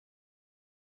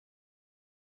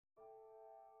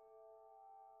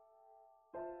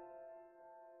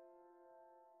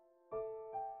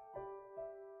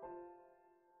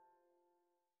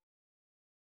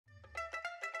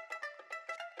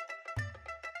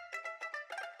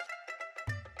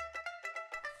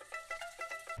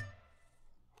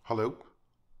Hello?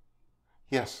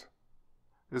 Yes.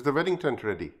 Is the wedding tent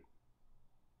ready?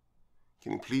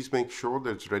 Can you please make sure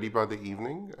that it's ready by the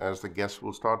evening, as the guests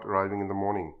will start arriving in the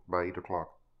morning by 8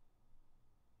 o'clock?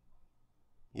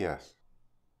 Yes.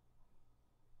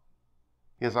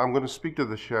 Yes, I'm going to speak to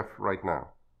the chef right now.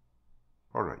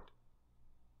 All right.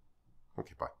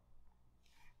 Okay, bye.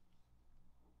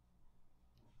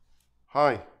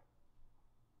 Hi.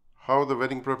 How are the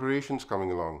wedding preparations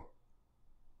coming along?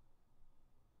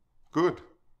 Good.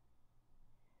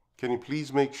 Can you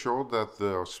please make sure that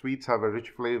the sweets have a rich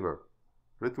flavor?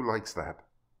 Ritu likes that.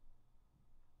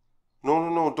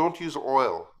 No, don't use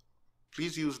oil.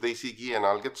 Please use desi ghee and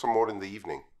I'll get some more in the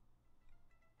evening.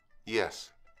 Yes.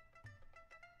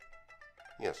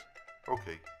 Yes.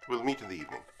 Okay. We'll meet in the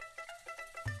evening.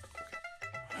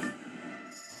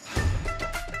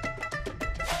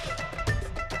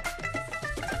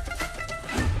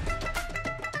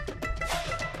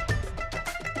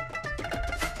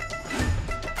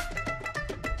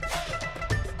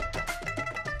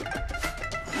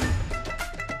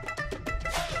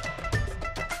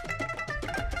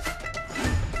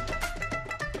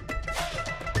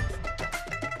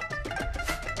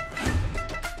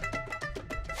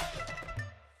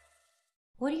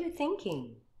 What are you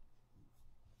thinking?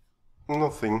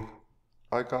 Nothing.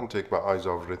 I can't take my eyes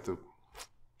off Ritu.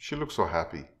 She looks so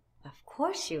happy. Of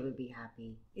course she will be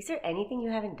happy. Is there anything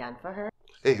you haven't done for her?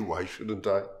 Hey, why shouldn't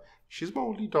I? She's my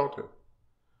only daughter.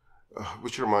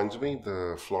 Which reminds me,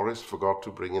 the florist forgot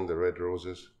to bring in the red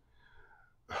roses.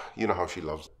 You know how she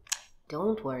loves them.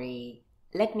 Don't worry.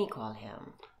 Let me call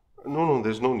him. No,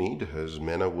 there's no need. His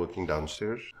men are working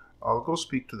downstairs. I'll go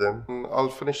speak to them. I'll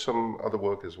finish some other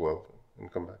work as well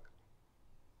and come back.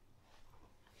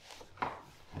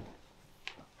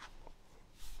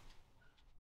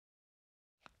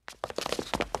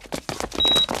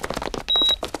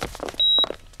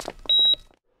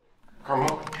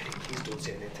 Kamal? Daddy, please don't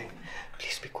say anything.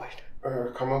 Please be quiet.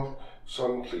 Kamal,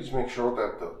 son, please make sure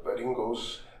that the wedding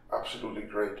goes absolutely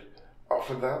great.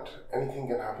 After that, anything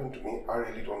can happen to me. I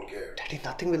really don't care. Daddy,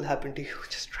 nothing will happen to you.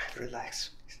 Just try and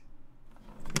relax.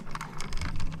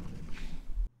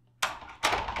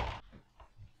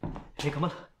 Hey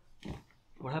Kamal,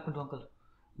 what happened to Uncle?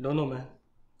 Don't know, man.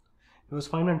 He was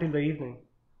fine until the evening.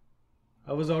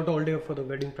 I was out all day for the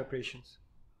wedding preparations.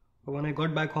 But when I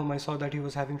got back home, I saw that he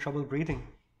was having trouble breathing.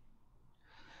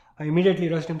 I immediately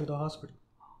rushed him to the hospital.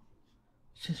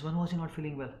 Since when was he not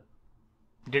feeling well?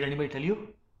 Did anybody tell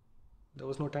you? There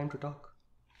was no time to talk.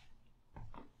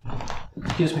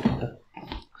 Excuse me, doctor.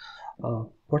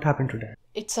 What happened to Dad?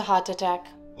 It's a heart attack.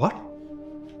 What?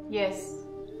 Yes.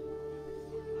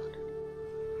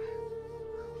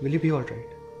 Will he be alright?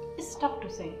 It's tough to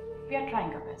say. We are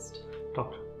trying our best.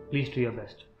 Doctor, please do your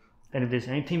best. And if there's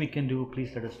anything we can do,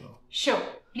 please let us know. Sure.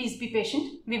 Please be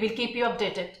patient. We will keep you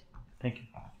updated. Thank you.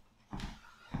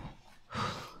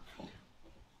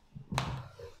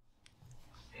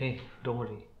 Hey, don't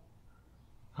worry.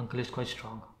 Uncle is quite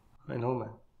strong. I know, man.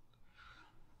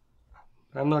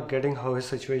 I'm not getting how his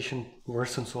situation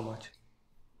worsened so much.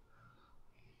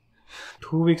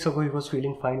 2 weeks ago, he was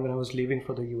feeling fine when I was leaving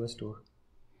for the US tour.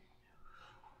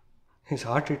 His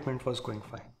heart treatment was going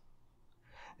fine.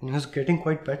 And he was getting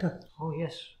quite better. Oh,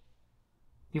 yes.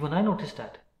 Even I noticed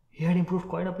that. He had improved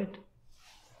quite a bit.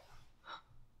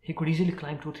 He could easily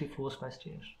climb 2-3 floors by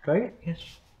stairs. Right? Yes.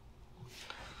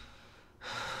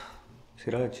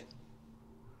 Siraj,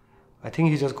 I think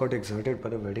he just got exerted by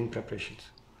the wedding preparations.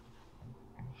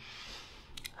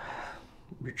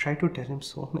 We tried to tell him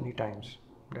so many times,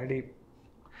 Daddy,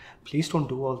 please don't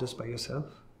do all this by yourself.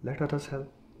 Let others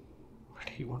help. But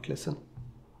he won't listen.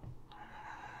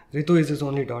 Ritu is his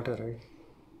only daughter, right?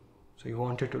 So he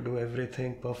wanted to do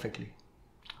everything perfectly.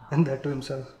 And that to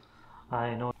himself.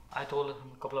 I know. I told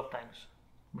him a couple of times,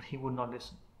 but he would not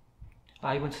listen.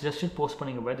 I even suggested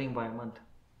postponing a wedding by a month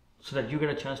so that you get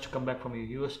a chance to come back from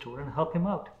your US tour and help him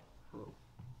out.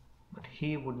 But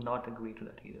he would not agree to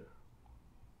that either.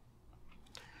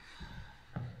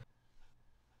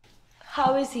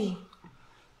 How is he?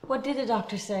 What did the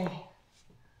doctor say?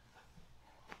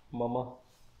 Mama,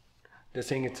 they're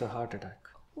saying it's a heart attack.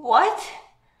 What?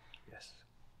 Yes.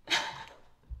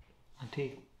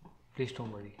 Auntie, please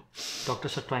don't worry.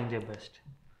 Doctors are trying their best.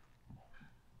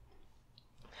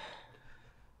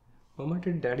 Mama,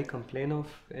 did Daddy complain of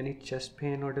any chest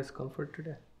pain or discomfort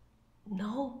today?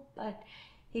 No, but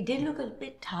He did look a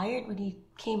bit tired when he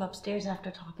came upstairs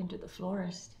after talking to the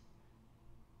florist.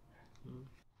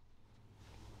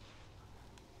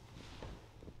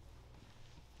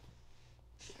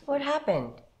 What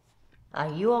happened?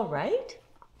 Are you all right?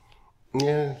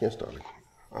 Yes, darling.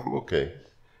 I'm okay.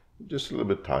 Just a little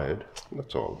bit tired,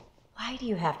 that's all. Why do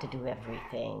you have to do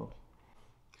everything?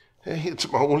 Hey,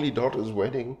 it's my only daughter's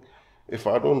wedding. If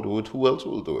I don't do it, who else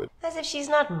will do it? As if she's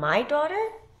not my daughter?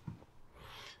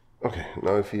 Okay,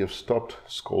 now if you have stopped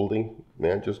scolding,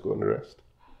 may I just go and rest?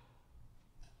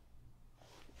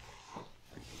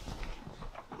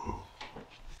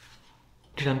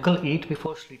 Did Uncle eat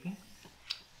before sleeping?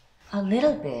 A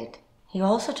little bit. He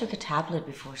also took a tablet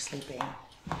before sleeping.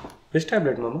 Which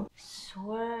tablet, Mama?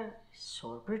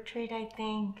 Sorbitrate, I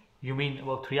think. You mean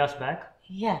about 3 hours back?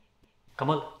 Yeah.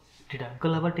 Kamal, did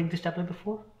Uncle ever take this tablet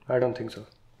before? I don't think so.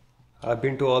 I've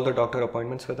been to all the doctor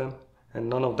appointments with him and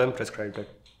none of them prescribed it.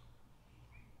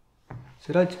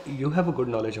 Siraj, you have a good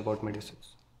knowledge about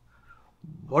medicines.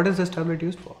 What is this tablet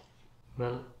used for?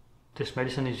 Well, this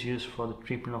medicine is used for the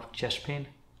treatment of chest pain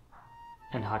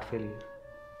and heart failure.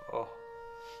 Oh,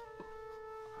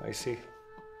 I see.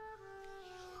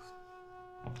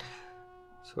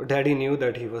 So Daddy knew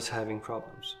that he was having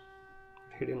problems.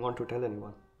 He didn't want to tell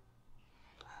anyone.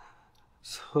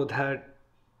 So that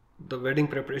the wedding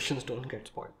preparations don't get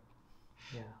spoiled.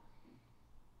 Yeah,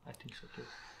 I think so too.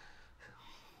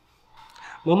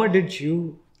 Mama, did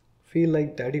you feel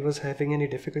like Daddy was having any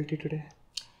difficulty today?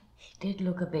 He did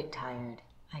look a bit tired.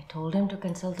 I told him to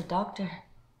consult the doctor.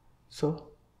 So?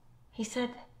 He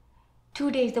said, 2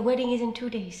 days, the wedding is in 2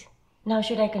 days. Now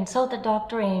should I consult the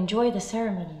doctor and enjoy the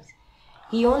ceremonies?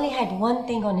 He only had one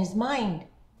thing on his mind,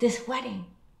 this wedding.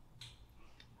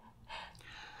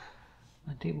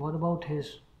 Auntie, what about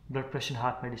his blood pressure and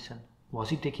heart medicine? Was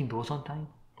he taking those on time?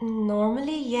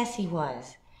 Normally, yes, he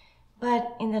was.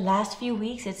 But in the last few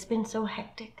weeks, it's been so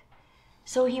hectic.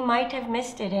 So he might have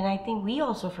missed it, and I think we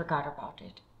also forgot about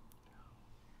it.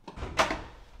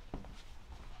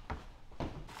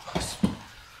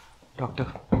 Doctor,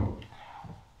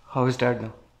 how is Dad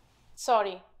now?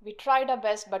 Sorry, we tried our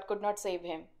best but could not save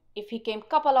him. If he came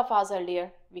couple of hours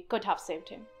earlier, we could have saved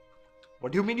him.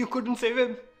 What do you mean you couldn't save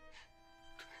him?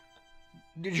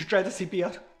 Did you try the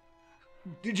CPR?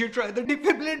 Did you try the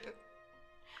defibrillator?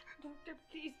 Doctor,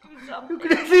 please do something.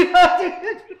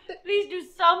 Please do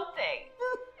something.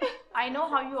 I know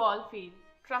how you all feel.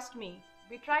 Trust me,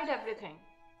 we tried everything.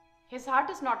 His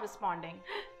heart is not responding.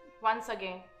 Once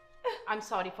again, I'm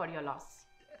sorry for your loss.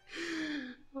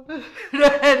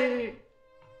 Daddy!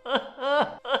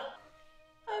 How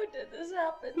did this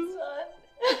happen, son?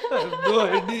 I have no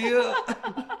idea.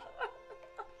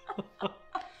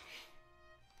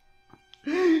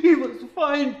 He was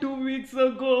fine 2 weeks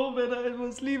ago when I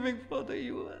was leaving for the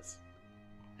US.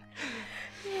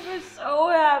 He was so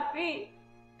happy.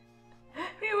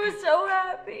 He was so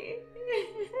happy.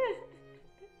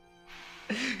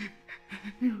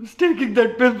 He was taking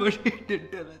that pill, but he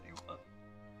didn't tell anyone.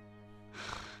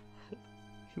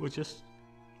 He was just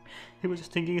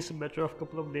thinking it's a matter of a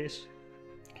couple of days,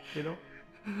 you know.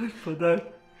 For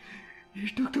that, he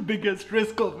took the biggest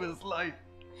risk of his life.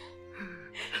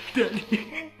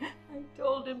 Daddy. I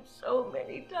told him so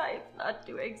many times not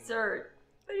to exert,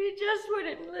 but he just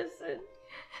wouldn't listen.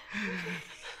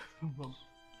 Mom,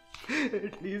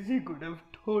 at least he could have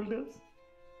told us.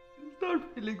 He's not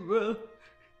feeling well.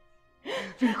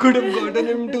 We could have gotten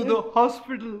him to the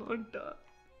hospital on time.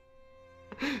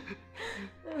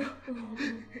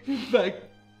 In fact,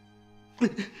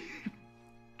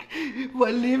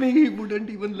 while leaving, he wouldn't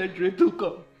even let Ritu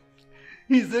come.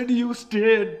 He said, "You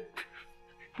stayed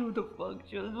to the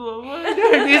functions, Mama.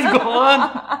 Daddy's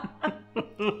gone."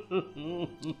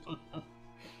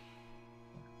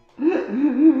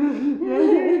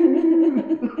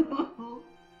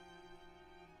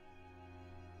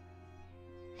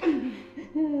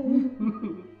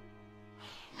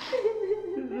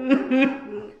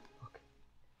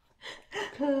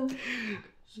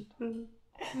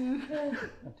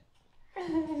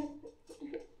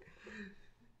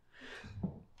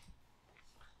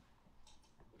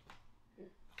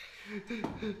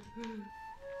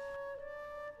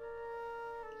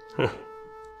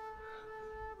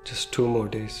 Just 2 more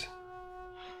days.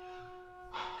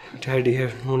 If Daddy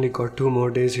had only got 2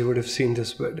 more days, he would have seen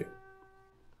this wedding.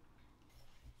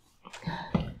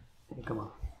 Hey, come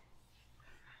on.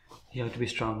 You have to be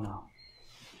strong now.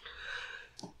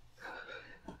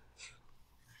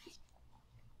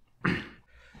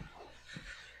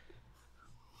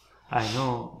 I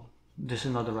know this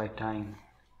is not the right time.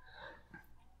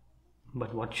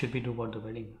 But what should we do about the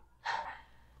wedding?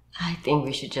 I think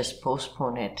we should just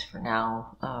postpone it for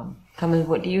now. Kamal,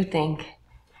 what do you think?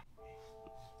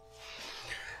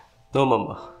 No,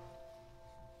 Mama.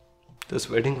 This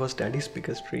wedding was Daddy's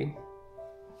biggest dream.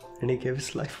 And he gave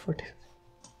his life for it.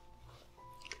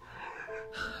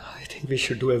 I think we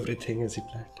should do everything as he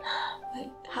planned. But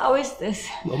how is this?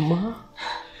 Mama,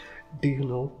 do you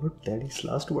know what Daddy's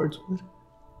last words were?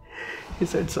 He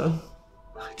said, son,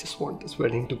 I just want this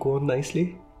wedding to go on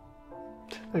nicely.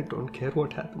 I don't care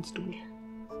what happens to me.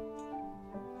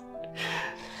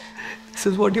 This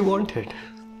is what he wanted.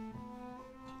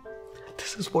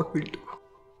 This is what we'll do.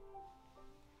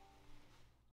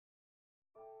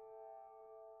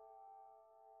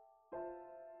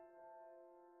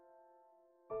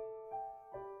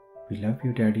 We love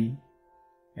you, Daddy,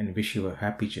 and wish you a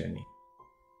happy journey.